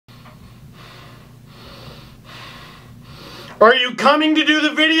Are you coming to do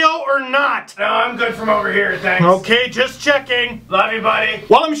the video or not? No, I'm good from over here, thanks. Okay, just checking. Love you, buddy.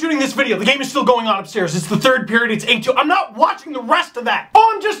 While I'm shooting this video, the game is still going on upstairs. It's the third period, it's 8-2. I'm not watching the rest of that.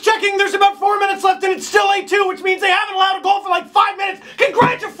 Oh, I'm just checking. There's about 4 minutes left and it's still 8-2, which means they haven't allowed a goal for like 5 minutes.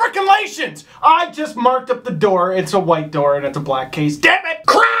 Congratulations! I just marked up the door. It's a white door and it's a black case. Damn it!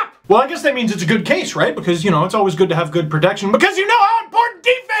 Crap! Well, I guess that means it's a good case, right? Because, you know, it's always good to have good protection. Because you know how important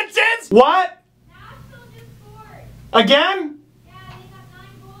defense is! What? Again? Yeah, they got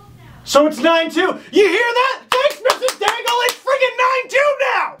 9 goals now. So it's 9-2. You hear that? Thanks, Mrs. Dangle. It's friggin' 9-2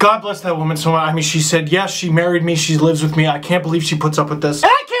 now. God bless that woman so much. I mean, she said, yes, she married me. She lives with me. I can't believe she puts up with this. And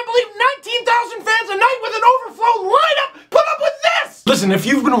I can't believe 19,000 fans a night with an overflow lineup put up with this. Listen, if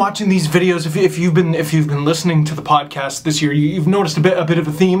you've been watching these videos, if you've been listening to the podcast this year, you've noticed a bit of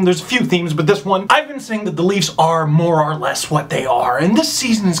a theme. There's a few themes, but this one, I've been saying that the Leafs are more or less what they are, and this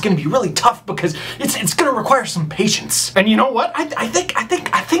season is going to be really tough because it's going to require some patience. And you know what? I think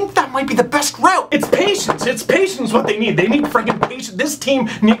that might be the best route. It's patience. It's patience what they need. They need friggin' patience. This team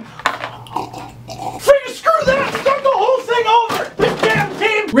need. Friggin' screw that! Start the whole thing over! This damn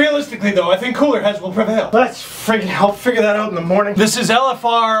team! Realistically though, I think cooler heads will prevail. Let's friggin' help figure that out in the morning. This is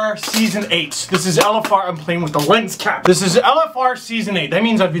LFR Season 8. This is LFR, I'm playing with the lens cap. This is LFR Season 8. That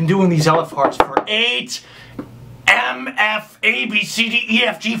means I've been doing these LFRs for 8 MF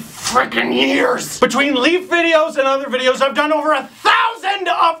ABCDEFG frickin' years. Between Leaf videos and other videos, I've done over 1,000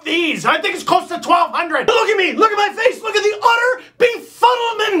 of these. I think it's close to 1,200. Look at me, look at my face, look at the utter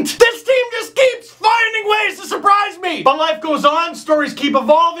befuddlement. This team just keeps finding ways to surprise me. But life goes on, stories keep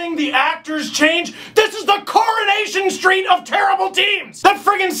evolving, the actors change. This is the Coronation Street of terrible teams. That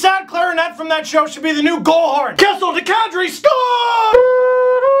friggin' sad clarinet from that show should be the new goal horn. Kessel to Kadri, score!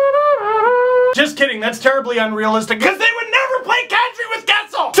 Just kidding, that's terribly unrealistic because they would never play Kadri with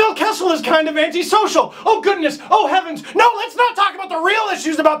Kessel! Phil Kessel is kind of antisocial. Oh goodness, oh heavens. No, let's not talk about the real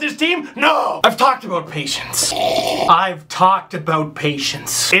issues about this team. No! I've talked about patience. I've talked about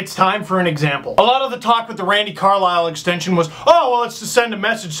patience. It's time for an example. A lot of the talk with the Randy Carlyle extension was, oh, well, it's to send a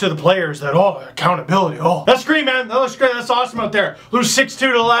message to the players that, oh, accountability, oh. That's great, man. That looks great. That's awesome out there. Lose 6-2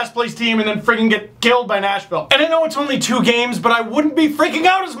 to the last place team and then friggin' get killed by Nashville. And I know it's only 2 games, but I wouldn't be freaking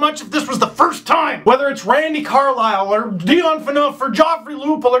out as much if this was the first time. Whether it's Randy Carlyle or Dion Phaneuf or Joffrey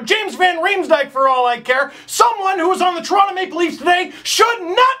Lupul or James Van Riemsdyk for all I care, someone who was on the Toronto Maple Leafs today should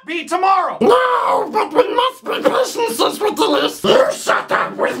not be tomorrow. No, but we must be patient with the Leafs. They're so